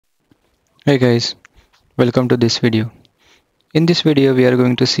Hey guys, welcome to this video. In this video we are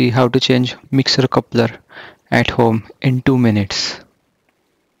going to see how to change mixer coupler at home in 2 minutes.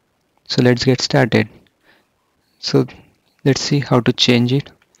 So let's get started. So let's see how to change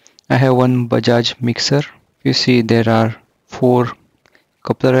it. I have one Bajaj mixer. You see there are 4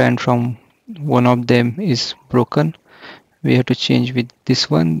 coupler and from one of them is broken. We have to change with this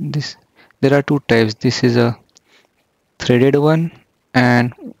one. There are two types. This is a threaded one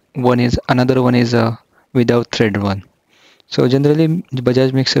and another one is a without thread one. So generally the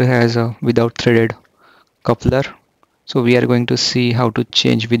Bajaj mixer has a without threaded coupler. So we are going to see how to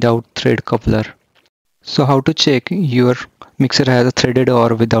change without thread coupler. So how to check your mixer has a threaded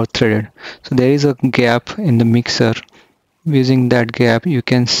or without threaded. So there is a gap in the mixer. Using that gap you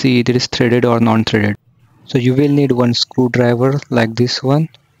can see it is threaded or non-threaded. So you will need one screwdriver like this one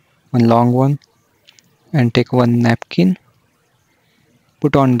long one, and take one napkin,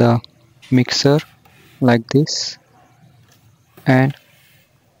 put on the mixer like this, and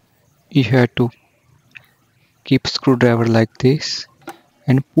you have to keep screwdriver like this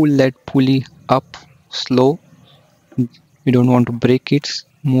and pull that pulley up slow. You don't want to break it.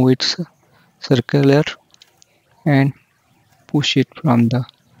 Move it circular and push it from the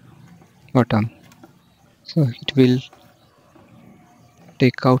bottom, so it will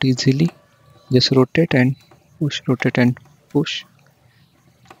take out easily. Just rotate and push, rotate and push,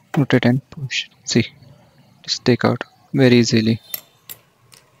 rotate and push. See, just take out very easily.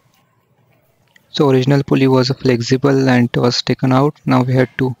 So original pulley was flexible and it was taken out. Now we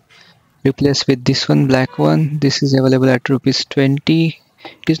have to replace with this one, black one. This is available at rupees 20.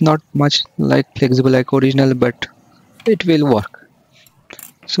 It is not much like flexible like original, but it will work.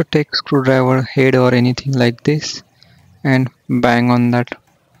 So take screwdriver head or anything like this and bang on that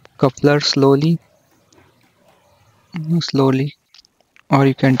coupler slowly, or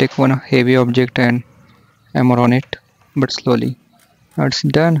you can take one heavy object and hammer on it, but slowly. Now it's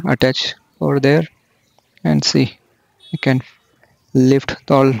done. Attach over there and see, you can lift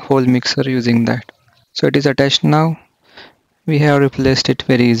the whole mixer using that. So it is attached now. We have replaced it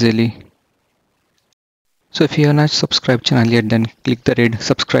very easily. So if you are not subscribed channel yet, then click the red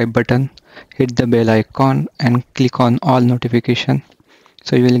subscribe button, hit the bell icon and click on all notification.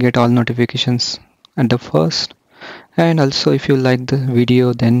 So you will get all notifications at the first. And also if you like the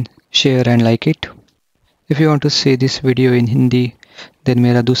video, then share and like it. If you want to see this video in Hindi, then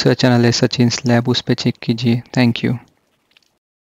मेरा दूसरा channel है Sachin slab, उस पर check कीजिए. Thank you.